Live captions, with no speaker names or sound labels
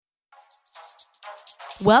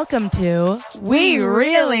Welcome to We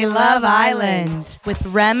Really Love Island with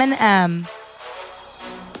Rem and M.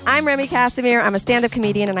 I'm Remy Casimir. I'm a stand-up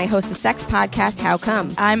comedian and I host the sex podcast, How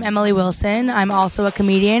Come? I'm Emily Wilson. I'm also a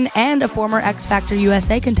comedian and a former X Factor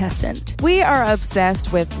USA contestant. We are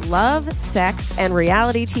obsessed with love, sex, and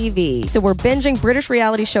reality TV. So we're binging British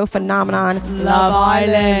reality show phenomenon, Love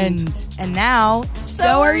Island. And now,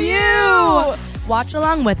 so are you! Watch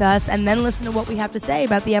along with us and then listen to what we have to say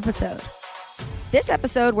about the episode. This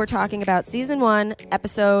episode, we're talking about Season 1,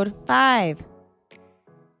 Episode 5.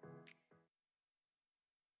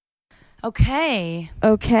 Okay.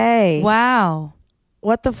 Wow.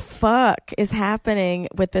 What the fuck is happening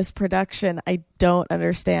with this production? I don't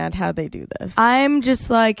understand how they do this. I'm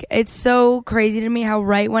just like, it's so crazy to me how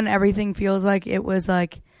right when everything feels like it was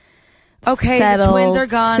like, okay, settled, the twins are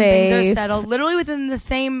gone, safe. things are settled. Literally within the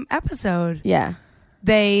same episode. Yeah.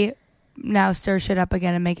 They now stir shit up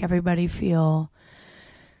again and make everybody feel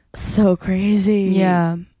so crazy.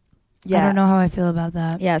 Yeah. I don't know how I feel about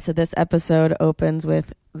that. Yeah, so this episode opens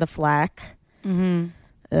with the flack. Mm-hmm.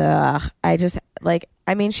 I just, like,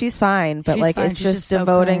 I mean, she's fine, but, She's like, fine. it's She's just just so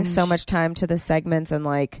devoting cringe. so much time to the segments and,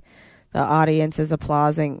 like, the audience is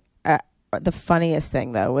applauding. The funniest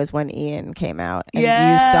thing, though, was when Ian came out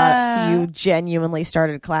and you genuinely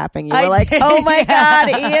started clapping. You were like, did. oh, my God,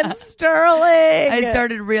 Ian Sterling. I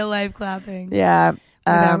started real life clapping. Yeah.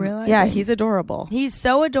 Without realizing. Yeah, he's adorable. He's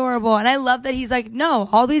so adorable. And I love that he's like, no,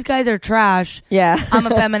 all these guys are trash. Yeah. I'm a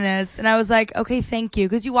feminist. And I was like, okay, thank you.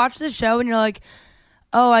 Because you watch the show and you're like,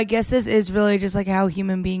 oh, I guess this is really just like how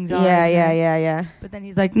human beings are. Yeah. But then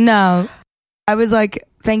he's like, no. I was like,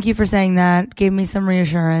 thank you for saying that. Gave me some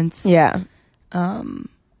reassurance. Yeah.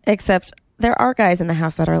 Except there are guys in the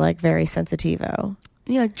house that are like very sensitivo.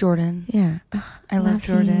 You like Jordan. Yeah. I love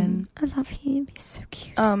Jordan. I love him. He's so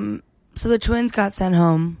cute. So the twins got sent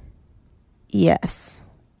home. Yes.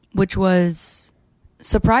 Which was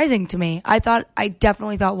surprising to me. I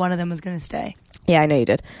definitely thought one of them was going to stay. Yeah, I know you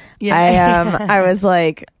did. Yeah. I was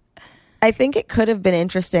like, I think it could have been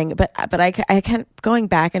interesting, but I kept going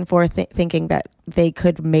back and forth thinking that they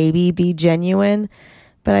could maybe be genuine,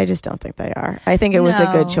 but I just don't think they are. I think it was a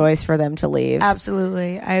good choice for them to leave.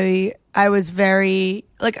 Absolutely. I was very,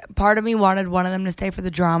 like, part of me wanted one of them to stay for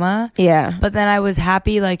the drama. Yeah. But then I was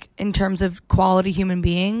happy, like, in terms of quality human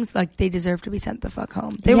beings, like, they deserve to be sent the fuck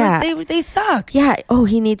home. They sucked. Yeah. Oh,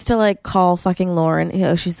 he needs to, like, call fucking Lauren. You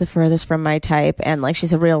know, she's the furthest from my type, and, like,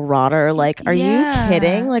 she's a real rotter. Like, are you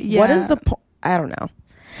kidding? Like, what is the point? I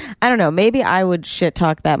don't know. Maybe I would shit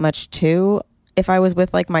talk that much too if I was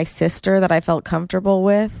with, like, my sister that I felt comfortable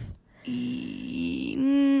with.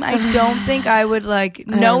 I don't think I would, like,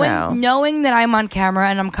 knowing that I'm on camera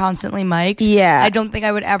and I'm constantly mic'd. Yeah. I don't think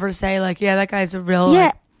I would ever say, like, yeah, that guy's a real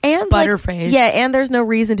and butterface. Like, yeah, and there's no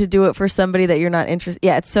reason to do it for somebody that you're not interested.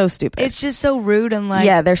 Yeah, it's so stupid. It's just so rude and, like,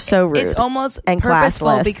 yeah, they're so rude. It's almost and purposeful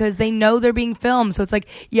classless. because they know they're being filmed. So it's like,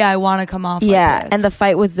 yeah, I want to come off. Yeah, like this. and the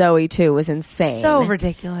fight with Zoe too was insane. So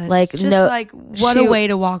ridiculous. Like, just no, like what a way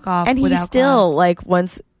to walk off. And he without still class. like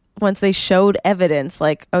once they showed evidence,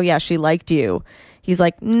 like, oh yeah, she liked you. He's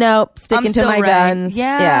like, nope, sticking to my guns.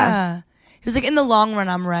 Yeah. He was like, in the long run,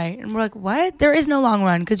 I'm right. And we're like, what? There is no long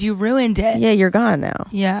run because you ruined it. Yeah, you're gone now.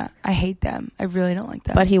 Yeah, I hate them. I really don't like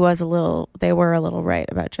them. But they were a little right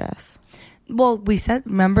about Jess. Well, we said,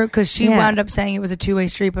 remember? Because she wound up saying it was a two-way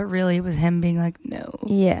street, but really it was him being like, no.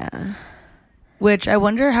 Yeah. Which I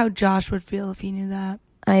wonder how Josh would feel if he knew that.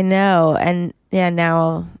 I know. And yeah,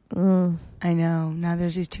 now. I know. Now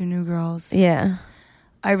there's these two new girls. Yeah.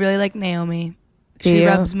 I really like Naomi. Do She you?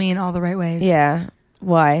 rubs me in all the right ways. Yeah.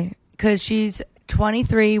 Why? Because she's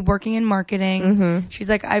 23, working in marketing. Mm-hmm. She's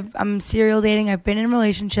like, I'm serial dating. I've been in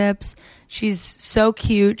relationships. She's so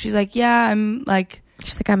cute. She's like, yeah, I'm like...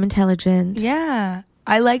 She's like, I'm intelligent. Yeah.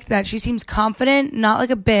 I liked that. She seems confident. Not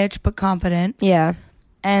like a bitch, but confident. Yeah.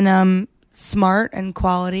 And smart and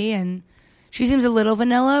quality. And she seems a little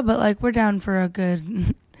vanilla, but like we're down for a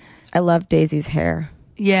good... I love Daisy's hair.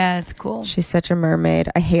 Yeah, it's cool. She's such a mermaid.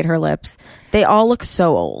 I hate her lips. They all look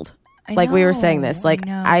so old. We were saying this. Like,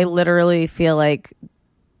 I literally feel like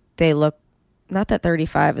they look, not that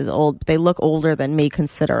 35 is old, but they look older than me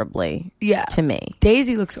considerably. Yeah. To me.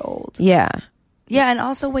 Daisy looks old. Yeah. Yeah, and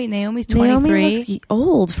also, wait, Naomi's 23. Naomi looks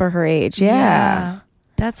old for her age. Yeah.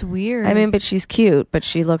 That's weird. I mean, but she's cute, but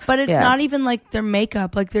she looks... But it's not even like their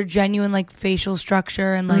makeup. Like their genuine like facial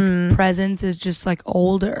structure and like presence is just like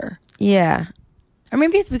older. Yeah. Or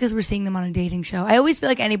maybe it's because we're seeing them on a dating show. I always feel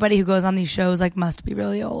like anybody who goes on these shows like must be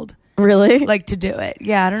really old. Really? Like to do it.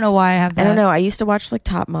 Yeah, I don't know why I have that. I don't know. I used to watch like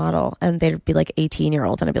Top Model and they'd be like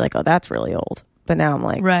 18-year-olds and I'd be like, oh, that's really old. But now I'm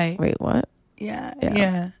like, right. Wait, what?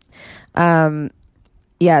 Yeah. So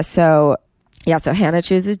Hannah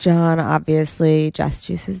chooses John, obviously. Jess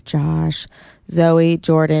chooses Josh. Zoe,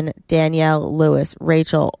 Jordan, Danielle, Lewis,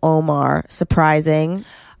 Rachel, Omar. Surprising.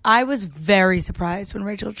 I was very surprised when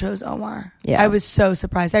Rachel chose Omar. Yeah. I was so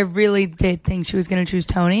surprised. I really did think she was going to choose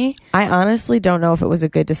Tony. I honestly don't know if it was a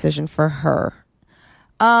good decision for her.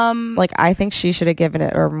 I think she should have given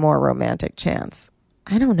it a more romantic chance.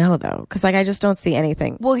 I don't know, though, because I just don't see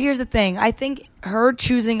anything. Well, here's the thing. I think her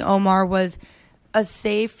choosing Omar was a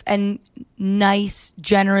safe and nice,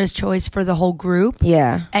 generous choice for the whole group.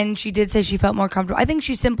 Yeah. And she did say she felt more comfortable. I think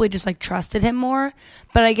she simply just trusted him more.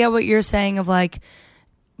 But I get what you're saying of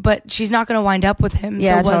but she's not going to wind up with him.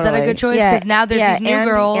 Yeah, so was that a good choice? Because now there's these new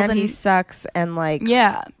girls. And he sucks and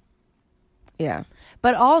Yeah. Yeah.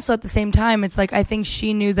 But also at the same time, it's I think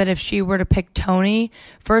she knew that if she were to pick Tony,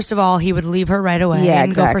 first of all, he would leave her right away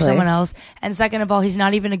and go for someone else. And second of all, he's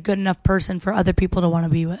not even a good enough person for other people to want to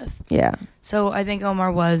be with. Yeah. So I think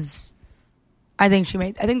Omar was, I think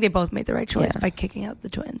they both made the right choice by kicking out the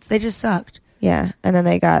twins. They just sucked. Yeah. And then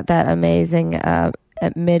they got that amazing At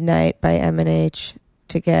Midnight by M&H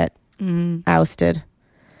to get ousted.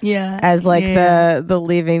 Yeah. As the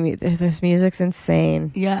leaving, this music's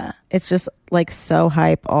insane. Yeah. It's just so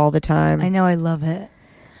hype all the time. I know, I love it.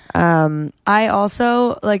 I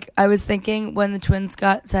also I was thinking when the twins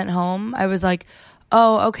got sent home, I was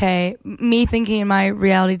oh, okay. Me thinking in my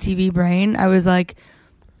reality TV brain, I was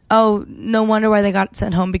oh, no wonder why they got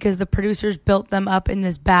sent home, because the producers built them up in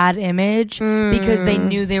this bad image because they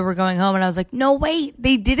knew they were going home. And I was no, wait,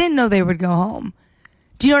 they didn't know they would go home.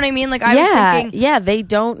 Do you know what I mean? I was thinking... Yeah, they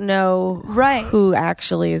don't know who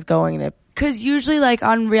actually is going to... Because usually,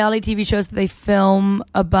 on reality TV shows, they film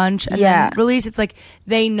a bunch and then release. It's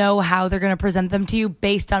they know how they're going to present them to you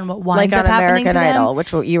based on what winds up happening to them. Like on American Idol,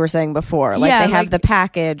 which you were saying before. They have the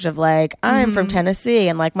package of I'm from Tennessee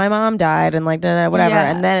and my mom died and whatever.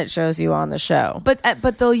 Yeah. And then it shows you on the show.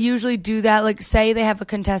 But they'll usually do that. Say they have a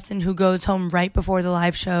contestant who goes home right before the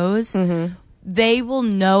live shows. Mm-hmm. They will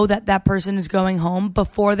know that person is going home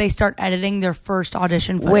before they start editing their first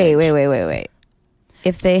audition footage. Wait.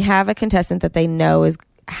 If they have a contestant that they know is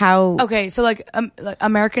how... Okay, so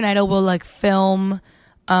American Idol will film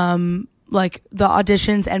the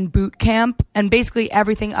auditions and boot camp and basically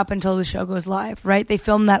everything up until the show goes live, right? They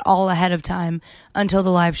film that all ahead of time until the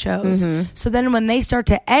live shows. Mm-hmm. So then when they start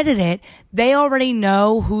to edit it, they already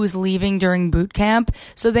know who's leaving during boot camp.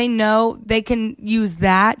 So they know they can use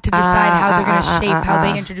that to decide how they're going to shape how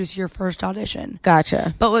they introduce your first audition.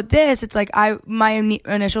 Gotcha. But with this, it's my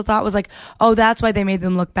initial thought was oh, that's why they made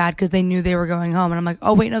them look bad, because they knew they were going home. And I'm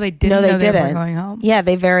oh, wait, no, they didn't know they were going home. Yeah,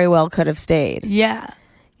 they very well could have stayed. Yeah.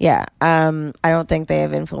 Yeah, I don't think they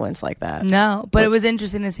have influence like that. No, but it was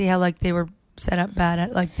interesting to see how they were set up bad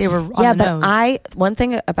at they were on the nose. One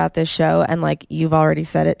thing about this show, and you've already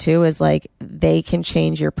said it too, is they can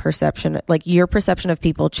change your perception. Your perception of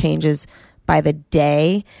people changes by the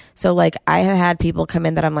day. So I have had people come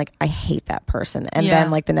in that I'm I hate that person, and then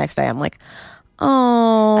the next day I'm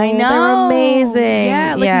oh, I know, they're amazing.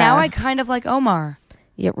 Yeah, now I kind of like Omar.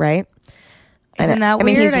 Yeah, right. Isn't that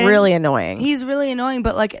weird? I mean, he's really annoying. He's really annoying,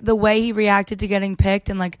 but the way he reacted to getting picked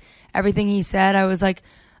and everything he said, I was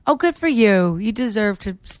oh, good for you. You deserve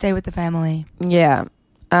to stay with the family. Yeah.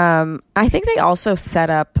 I think they also set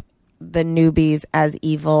up the newbies as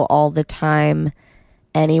evil all the time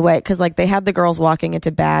anyway, because they had the girls walking into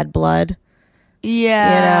bad blood.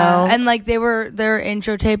 Yeah. And their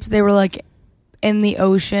intro tapes, they were in the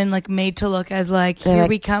ocean, made to look as here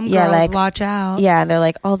we come, girls, watch out. Yeah, and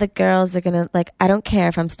they're all the girls are gonna I don't care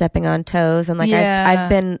if I'm stepping on toes, and I've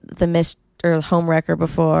been the homewrecker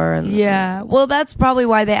before. And well, that's probably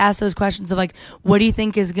why they asked those questions of what do you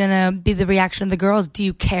think is gonna be the reaction of the girls? Do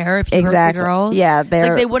you care if you hurt the girls? Yeah,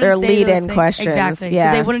 they wouldn't say lead-in questions. Exactly.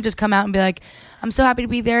 Yeah, they wouldn't just come out and be I'm so happy to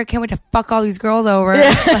be there. Can't wait to fuck all these girls over.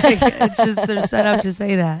 It's just they're set up to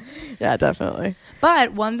say that. Yeah, definitely.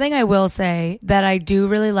 But one thing I will say that I do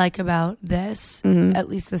really like about this, at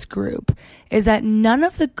least this group, is that none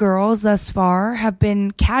of the girls thus far have been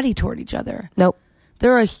catty toward each other. Nope.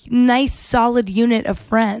 They're a nice, solid unit of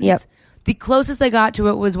friends. Yep. The closest they got to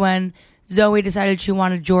it was when Zoe decided she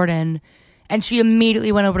wanted Jordan. And she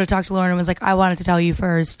immediately went over to talk to Lauren and was I wanted to tell you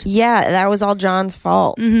first. Yeah, that was all John's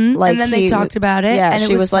fault. Mm-hmm. And then they talked about it. Yeah, and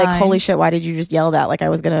she was fine. Holy shit, why did you just yell that? I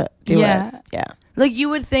was going to do it. Yeah. You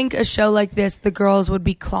would think a show like this, the girls would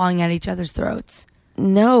be clawing at each other's throats.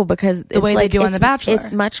 No, because the way they do on The Bachelor.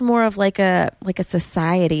 It's much more of a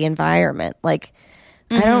society environment. I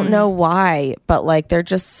don't know why, but they're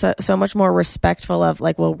just so much more respectful of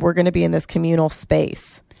well, we're going to be in this communal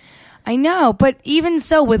space. I know, but even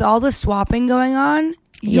so, with all the swapping going on,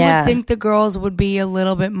 You would think the girls would be a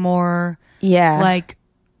little bit more like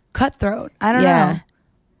cutthroat. I don't know.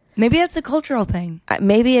 Maybe that's a cultural thing.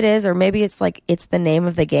 Maybe it is, or maybe it's like it's the name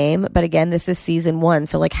of the game. But again, this is season 1,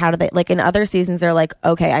 so like, how do they, like in other seasons, they're like,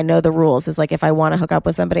 okay, I know the rules. It's like if I want to hook up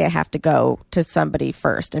with somebody, I have to go to somebody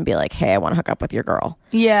first and be like, hey, I want to hook up with your girl.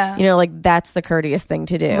 Yeah, you know, like that's the courteous thing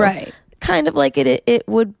to do, right? Kind of like it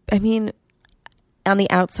would. I mean, on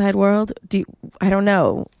the outside world, I don't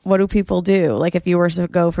know, what do people do? Like if you were to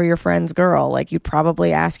go for your friend's girl, like you'd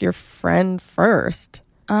probably ask your friend first.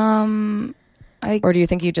 Or do you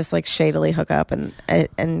think you just like shadily hook up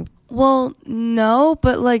and well, no,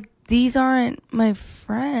 but like these aren't my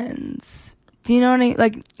friends. Do you know what I mean?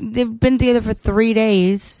 Like they've been together for 3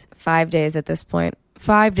 days. 5 days at this point.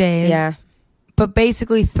 5 days. Yeah. But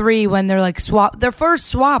basically 3 when they're like swap. Their first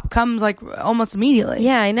swap comes like almost immediately.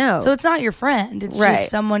 Yeah, I know. So it's not your friend. It's just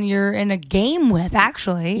someone you're in a game with,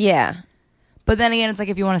 actually. Yeah. But then again, it's like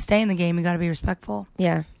if you want to stay in the game, you got to be respectful.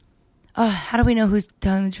 Yeah. How do we know who's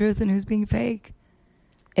telling the truth and who's being fake?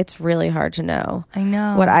 It's really hard to know. I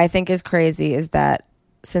know. What I think is crazy is that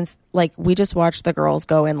since like we just watched the girls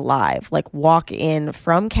go in live, like walk in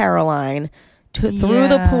from Caroline through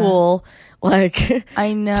the pool, like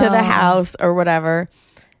I know, to the house or whatever.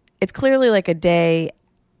 It's clearly like a day.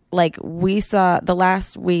 Like we saw the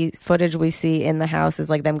last footage we see in the house is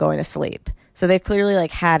like them going to sleep. So they've clearly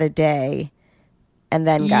like had a day and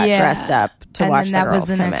then got dressed up to watch the girls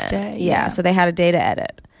come in. Next day. Yeah, so they had a day to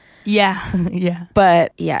edit. Yeah, yeah.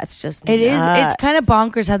 But yeah, it's just it's kind of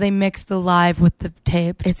bonkers how they mix the live with the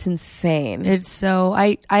tape. It's insane. It's so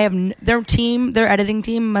I have their editing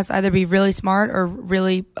team must either be really smart or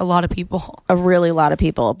really a lot of people. A really lot of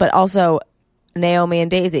people, but also Naomi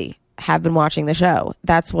and Daisy have been watching the show.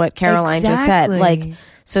 That's what Caroline just said. Like,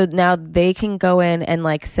 so now they can go in and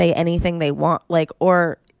like say anything they want, like,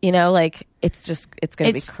 or you know, like it's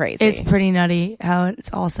going to be crazy. It's pretty nutty how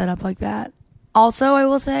it's all set up like that. Also, I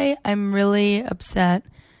will say I'm really upset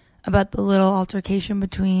about the little altercation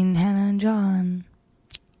between Hannah and John.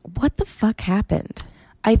 What the fuck happened?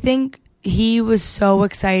 I think he was so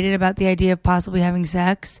excited about the idea of possibly having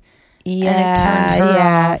sex. Yeah, and it turned her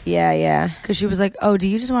off. Yeah. Because she was like, "Oh, do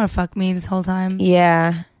you just want to fuck me this whole time?"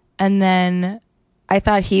 Yeah. And then I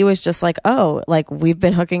thought he was just like, "Oh, like we've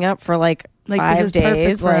been hooking up for like 5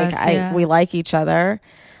 days. Like we like each other."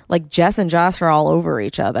 Like Jess and Joss are all over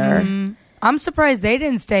each other. Mm-hmm. I'm surprised they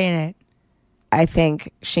didn't stay in it. I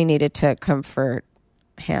think she needed to comfort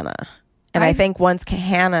Hannah. And I think once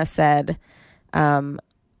Hannah said,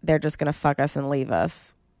 they're just going to fuck us and leave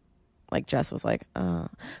us, like Jess was like, oh.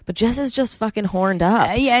 But Jess is just fucking horned up.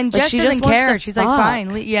 Yeah, and like, Jess doesn't care. She's like,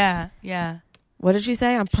 fine. Yeah. What did she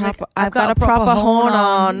say? I've got a proper horn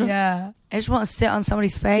on. Yeah. I just want to sit on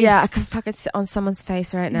somebody's face. Yeah, I can fucking sit on someone's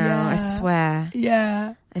face right now. I swear.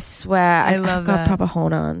 Yeah. I swear. I love I've got a proper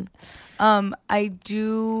horn on. I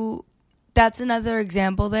do. That's another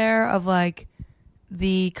example there of like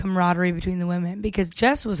the camaraderie between the women, because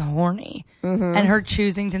Jess was horny, and her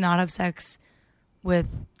choosing to not have sex with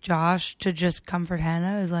Josh to just comfort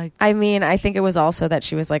Hannah is like. I mean, I think it was also that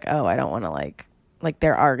she was like, oh, I don't want to like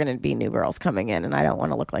there are going to be new girls coming in, and I don't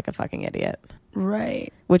want to look like a fucking idiot.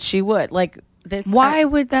 Right. Which she would like this. Why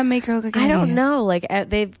would that make her look like an idiot? I don't know. Like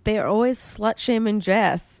they're always slut shaming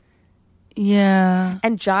Jess. Yeah.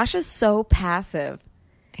 And Josh is so passive.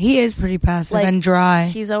 He is pretty passive and dry.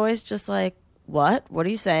 He's always just like, what? What are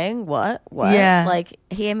you saying? What? Yeah. Like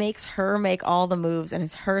he makes her make all the moves and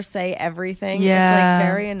has her say everything. Yeah. It's like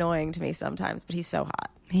very annoying to me sometimes, but he's so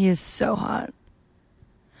hot. He is so hot.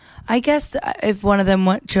 I guess if one of them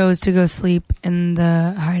chose to go sleep in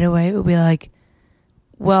the hideaway, it would be like,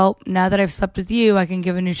 well, now that I've slept with you, I can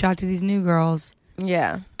give a new shot to these new girls.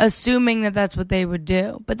 Yeah. Assuming that that's what they would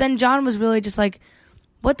do. But then John was really just like,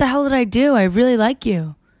 what the hell did I do? I really like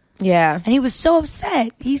you. Yeah. And he was so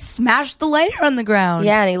upset. He smashed the lighter on the ground.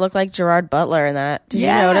 Yeah, and he looked like Gerard Butler in that. Did you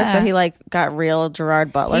notice that he like got real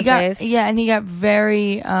Gerard Butler face? Yeah, and he got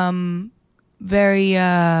very, very,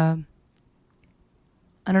 I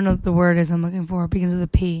don't know what the word is I'm looking for. It begins with a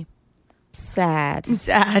P. Sad.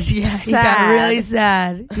 Yeah. He got really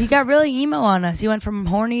sad. He got really emo on us. He went from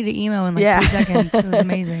horny to emo in like 2 seconds. It was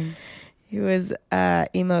amazing. He was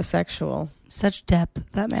emo-sexual. Such depth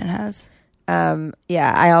that man has.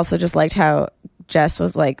 Yeah, I also just liked how Jess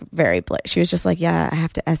was like very she was just like, yeah, I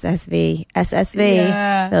have to SSV.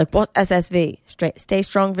 Yeah. They're like, what SSV? Stay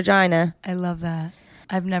strong vagina. I love that.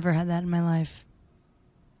 I've never had that in my life.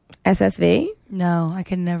 SSV? No, I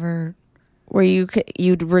could never. Where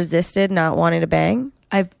you'd resisted not wanting to bang?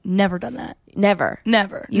 I've never done that. Never.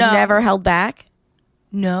 Never. You've never held back?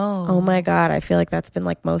 No. Oh my God. I feel like that's been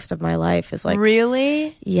like most of my life is like,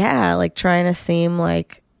 really? yeah, like trying to seem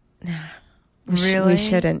like, really? We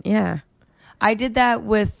shouldn't. Yeah. I did that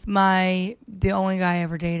with the only guy I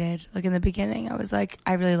ever dated. Like in the beginning, I was like,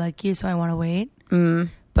 I really like you, so I want to wait.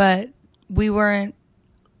 But we weren't,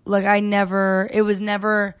 like, it was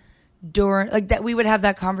never during, like, that we would have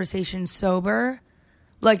that conversation sober.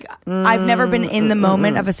 Like, I've never been in the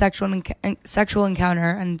moment of a sexual encounter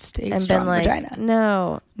and stayed strong like, vagina.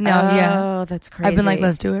 No. Yeah. Oh, that's crazy. I've been like,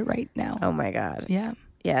 let's do it right now. Oh my God. Yeah.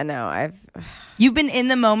 Yeah, no, You've been in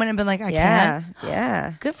the moment and been like, I can't?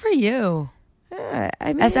 Yeah. Good for you. Yeah,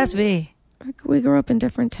 I mean, SSV. We grew up in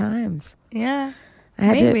different times. Yeah. I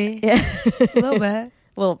had Maybe. Yeah. A little bit.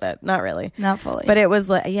 A little bit. Not really. Not fully. But it was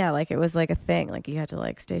like, it was like a thing. Like you had to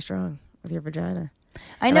like stay strong with your vagina.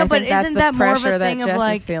 I know, but isn't that more of a thing of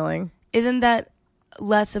like, feeling. Isn't that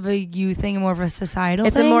less of a you thing and more of a societal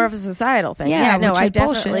thing? It's more of a societal thing. Yeah, no, I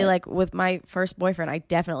definitely, bullshit. like with my first boyfriend, I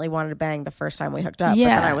definitely wanted to bang the first time we hooked up.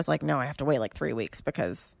 Yeah. But then I was like, no, I have to wait like 3 weeks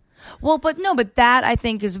because. Well, but that I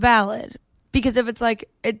think is valid. Because if it's like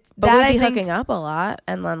but we'd be hooking up a lot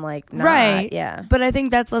and then like not, right, yeah. But I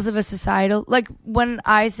think that's less of a societal. Like when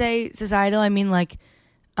I say societal, I mean like,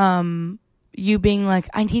 you being like,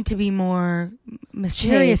 I need to be more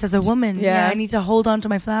mysterious as a woman. Yeah, I need to hold on to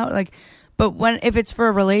my flower. Like, but if it's for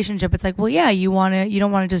a relationship, it's like, well, yeah, you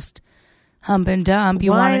don't want to just hump and dump.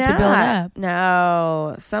 You want it to build up.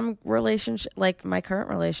 No, some relationship, like my current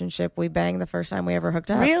relationship, we banged the first time we ever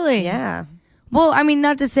hooked up. Really? Yeah. Well, I mean,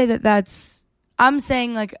 not to say that's. I'm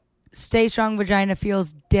saying like stay strong vagina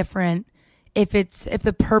feels different if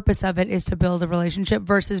the purpose of it is to build a relationship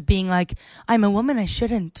versus being like, I'm a woman, I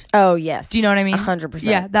shouldn't. Oh yes. Do you know what I mean? 100%.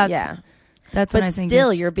 Yeah, that's what I think. But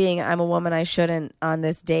still, you're being, I'm a woman, I shouldn't on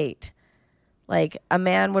this date. Like a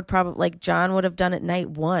man would probably, like John would have done it night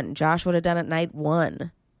 1. Josh would have done it night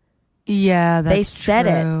 1. Yeah, that's They said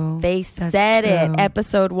true. it. They said it.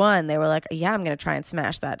 Episode 1. They were like, yeah, I'm going to try and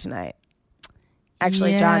smash that tonight.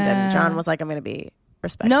 Actually, John didn't. John was like, I'm going to be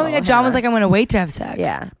respectful. No, yeah, John was like, I'm going to wait to have sex.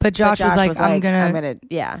 Yeah. But Josh was like, I'm going to,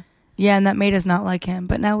 yeah. Yeah, and that made us not like him.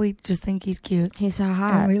 But now we just think he's cute. He's so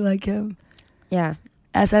hot. And we like him. Yeah.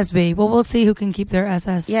 SSV. Well, we'll see who can keep their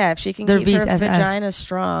SS. Yeah, if she can keep her vagina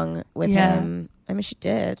strong with him. I mean, she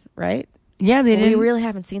did, right? Yeah, they did. We really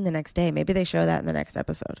haven't seen the next day. Maybe they show that in the next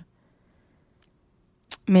episode.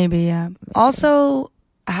 Maybe, yeah. Maybe. Also,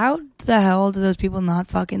 how the hell do those people not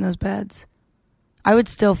fuck in those beds? I would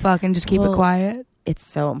still fuck and just keep it quiet. It's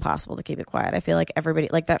so impossible to keep it quiet. I feel like everybody,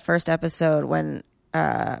 like that first episode when,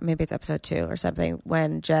 maybe it's episode 2 or something,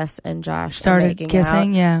 when Jess and Josh started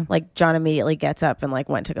kissing, out, like John immediately gets up and like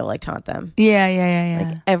went to go like taunt them. Yeah.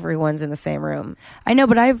 Like everyone's in the same room. I know,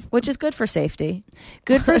 but which is good for safety.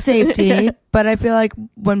 Good for safety, but I feel like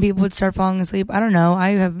when people would start falling asleep, I don't know, I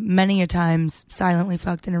have many a times silently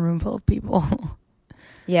fucked in a room full of people.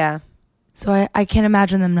 Yeah. So I can't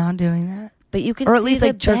imagine them not doing that. But you can or at least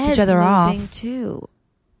like jerk each other off too.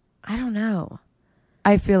 I don't know.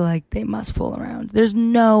 I feel like they must fool around. There's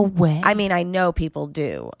no way. I mean, I know people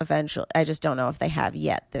do eventually. I just don't know if they have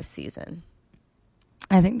yet this season.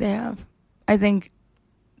 I think they have. I think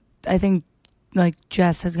like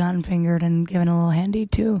Jess has gotten fingered and given a little handy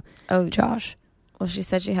to Josh. Well, she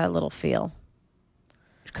said she had a little feel.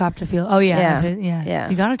 She copped a feel. Oh yeah. Yeah.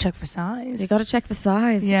 You gotta check for size. You gotta check for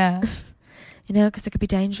size. Yeah. You know, because it could be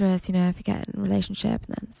dangerous, you know, if you get in a relationship.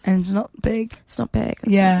 And it's not big. It's not big.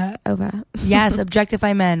 It's yeah. Over. Yes,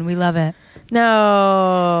 objectify men. We love it.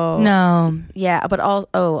 No. Yeah, but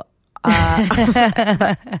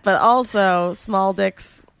but also small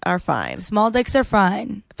dicks are fine. Small dicks are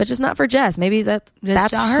fine. But just not for Jess. Maybe that's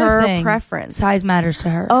her preference. Size matters to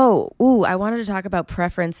her. I wanted to talk about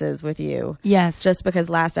preferences with you. Yes. Just because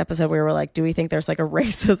last episode we were like, do we think there's like a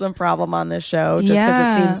racism problem on this show? Just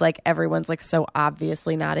because it seems like everyone's like so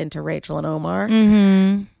obviously not into Rachel and Omar.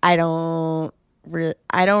 Mm-hmm. I don't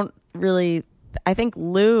really, I think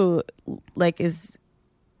Lou like is...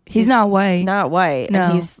 He's not white. Not white. No.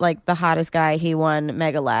 And he's like the hottest guy. He won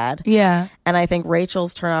Mega Lad. Yeah. And I think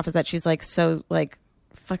Rachel's turnoff is that she's like so like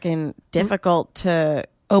fucking difficult to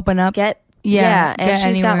open up. And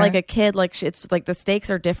she's got like a kid. Like it's like the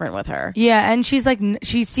stakes are different with her. Yeah. And she's like,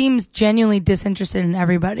 she seems genuinely disinterested in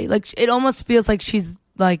everybody. Like it almost feels like she's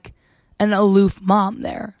like an aloof mom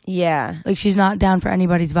there. Yeah. Like she's not down for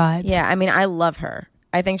anybody's vibes. Yeah. I mean, I love her.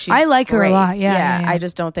 I think she's I like great. her a lot. Yeah. I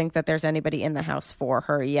just don't think that there's anybody in the house for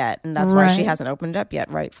her yet. And that's why she hasn't opened up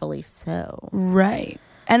yet, rightfully so. Right.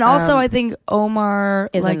 And also, I think Omar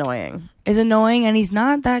is annoying. Is annoying, and he's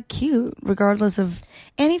not that cute, regardless of.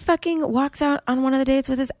 And he fucking walks out on one of the dates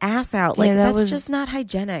with his ass out. Like, that's just not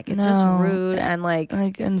hygienic. It's just rude and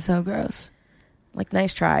and so gross. Like,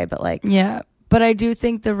 nice try, but like. Yeah. But I do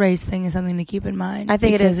think the race thing is something to keep in mind. I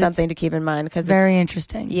think it is something to keep in mind because very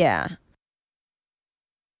interesting. Yeah.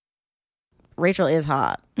 Rachel is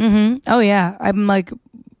hot. Mm-hmm. Oh yeah.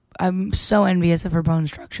 I'm so envious of her bone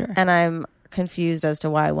structure. And I'm confused as to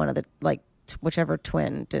why one of the whichever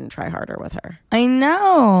twin didn't try harder with her. I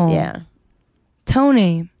know. Yeah.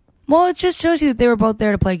 Tony. Well, it just shows you that they were both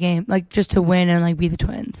there to play a game, like just to win and like be the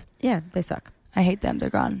twins. Yeah, they suck. I hate them. They're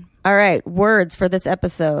gone. All right, words for this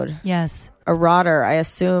episode. Yes. A rotter, I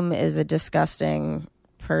assume, is a disgusting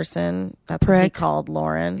person. That's what he called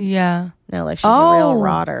Lauren. Yeah. No, like she's a real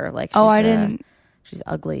rotter. Like she's she's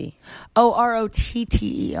ugly. Oh, Rotter.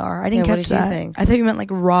 I didn't catch that. What did you think? I thought you meant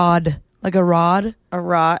like rod. Like a rod. A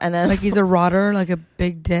rod, and then like he's a rotter, like a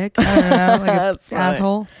big dick. I don't know, like an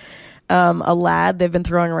asshole. A lad. They've been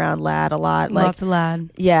throwing around lad a lot. Like, lots of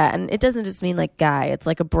lad. Yeah, and it doesn't just mean like guy. It's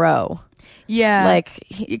like a bro. Yeah, like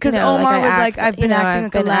because Omar was like, I've been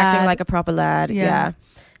acting like a proper lad. Yeah.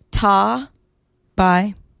 Ta.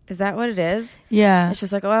 Bye. Is that what it is? Yeah. It's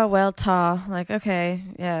just like, oh, well, ta. Like, okay,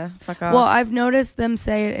 yeah, fuck off. Well, I've noticed them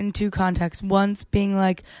say it in two contexts. Once being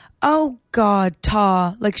like, oh, God,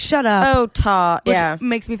 ta. Like, shut up. Oh, ta. Which yeah.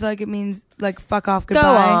 makes me feel like it means, like, fuck off, goodbye. Go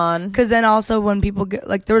on. Because then also when people get,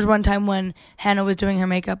 like, there was one time when Hannah was doing her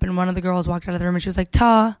makeup and one of the girls walked out of the room and she was like,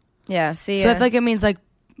 ta. Yeah, see. So I feel like it means, like,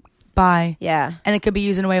 bye. Yeah. And it could be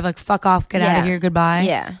used in a way of, like, fuck off, get out of here, goodbye.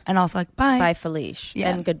 Yeah. And also, like, bye. Bye, Felice. Yeah.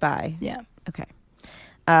 And goodbye. Yeah. Okay.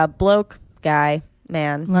 Bloke, guy,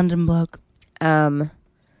 man. London bloke. Yeah,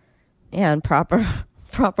 and proper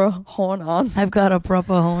horn on. I've got a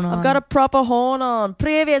proper horn on. I've got a proper horn on.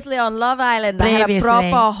 Previously on Love Island, I had a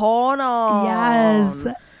proper horn on. Yes.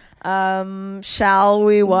 Shall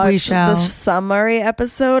we watch the summary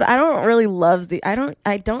episode? I don't really love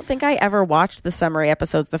I don't think I ever watched the summary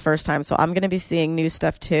episodes the first time, so I'm going to be seeing new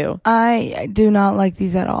stuff too. I do not like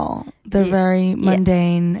these at all. They're very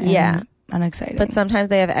mundane and unexciting. But sometimes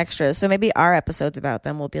they have extras, so maybe our episodes about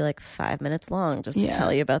them will be like 5 minutes long just to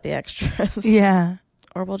tell you about the extras. Yeah.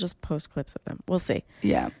 Or we'll just post clips of them. We'll see.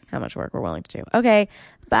 Yeah. How much work we're willing to do. Okay.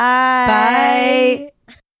 Bye.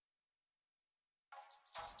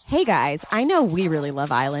 Hey guys, I know we really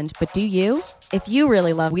love Island, but do you? If you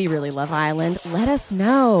really love We Really Love Island, let us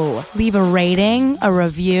know. Leave a rating, a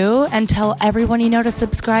review, and tell everyone you know to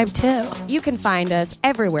subscribe too. You can find us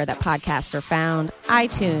everywhere that podcasts are found.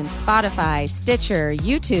 iTunes, Spotify, Stitcher,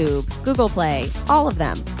 YouTube, Google Play, all of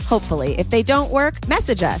them. Hopefully. If they don't work,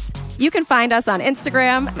 message us. You can find us on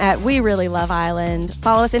Instagram at We Really Love Island.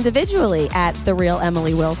 Follow us individually at The Real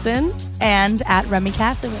Emily Wilson. And at Remy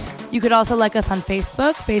Cassaway. You could also like us on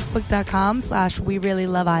Facebook, facebook.com/We Really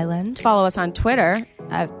Love Island. Follow us on Twitter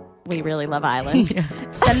at We Really Love Island.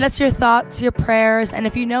 Send us your thoughts, your prayers, and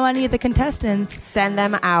if you know any of the contestants, send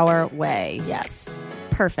them our way. Yes.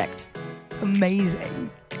 Perfect. Amazing.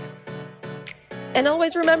 And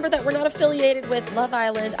always remember that we're not affiliated with Love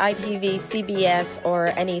Island, ITV, CBS,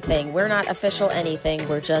 or anything. We're not official anything.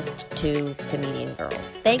 We're just two comedian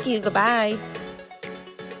girls. Thank you. Goodbye.